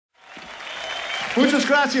Muchas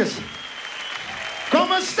gracias.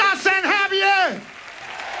 ¿Cómo estás, San Javier?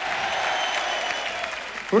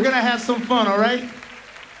 We're gonna have some fun, all right?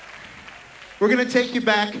 We're gonna take you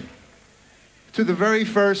back to the very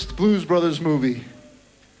first Blues Brothers movie.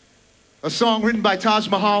 A song written by Taj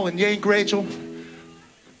Mahal and Yank Rachel.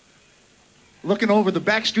 Looking over the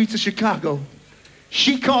back streets of Chicago.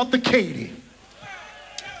 She called the Katy.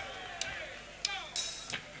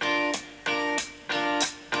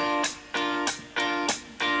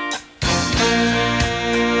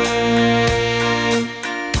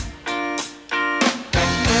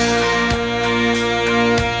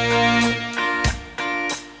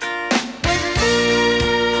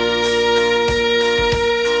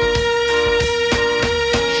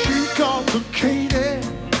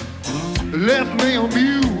 Left me a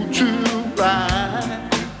mule to ride.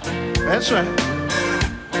 That's right.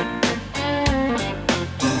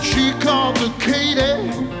 She called the Katy,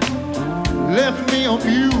 left me a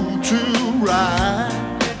mule to ride.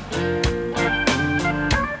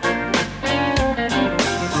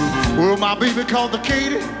 Well, my baby called the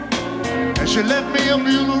Katy, and she left me a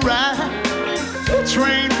mule to ride. The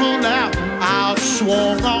train pulled out, I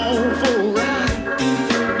swung on for a ride.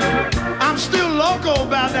 I'm still loco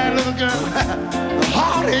about that little girl, a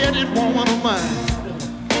hard-headed woman of mine.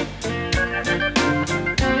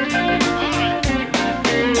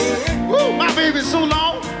 Woo, my baby's so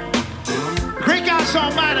long. Great God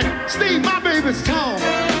Almighty, Steve, my baby's tall.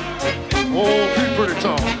 Oh, he's pretty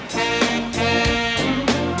tall.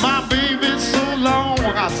 My baby's so long,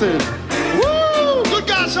 I said. Woo, good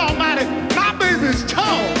God Almighty, my baby's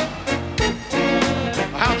tall.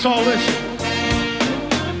 How tall is she?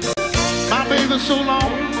 My baby's so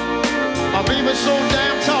long, my baby's so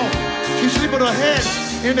damn tall. She sleep with her head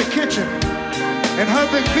in the kitchen and her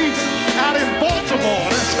big feet out in Baltimore.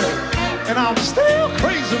 That's her. And I'm still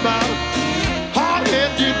crazy about it.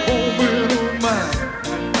 Hard-headed woman of mine.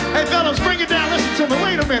 Hey fellas, bring it down, listen to me,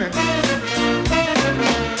 wait a minute.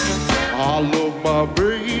 I love my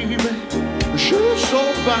baby, she's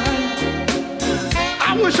so fine.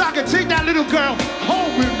 I wish I could take that little girl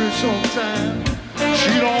home with me sometime.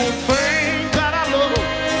 She don't think that I love her.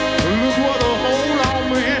 Look what a hold on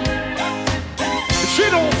me. She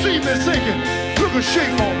don't see me singing. Look a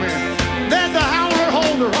shake on me. Ned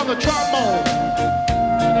Holder on the trombone.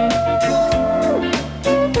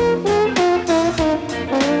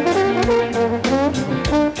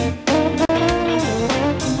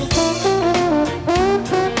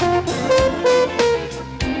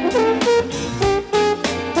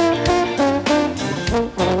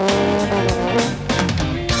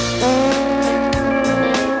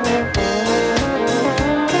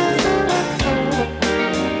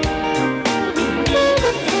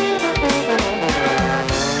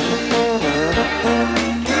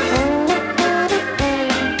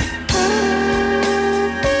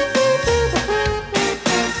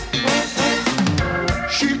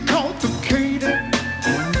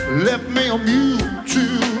 Left me a mule to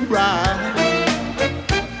ride.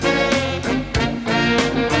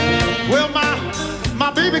 Well,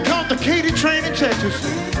 my baby caught the Katy train in Texas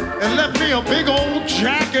and left me a big old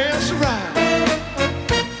jackass ride.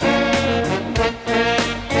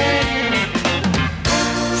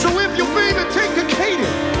 So if your baby take the Katy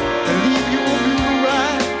and leave you a mule to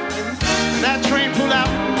ride, and that train pull out,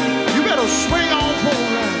 you better swing on for a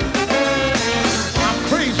ride. I'm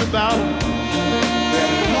crazy about it.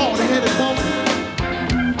 Hard-headed woman,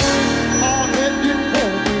 hard-headed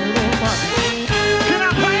woman of mine. Can I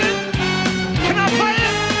play it? Can I play it?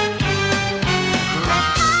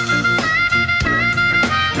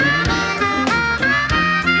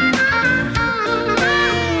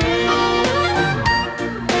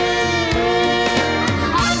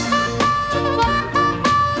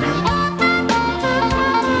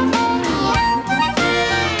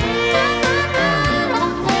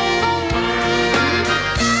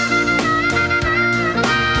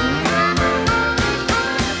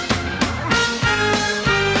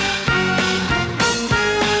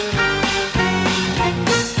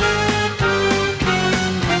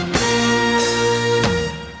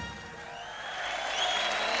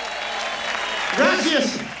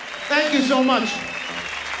 Gracias. Thank you so much.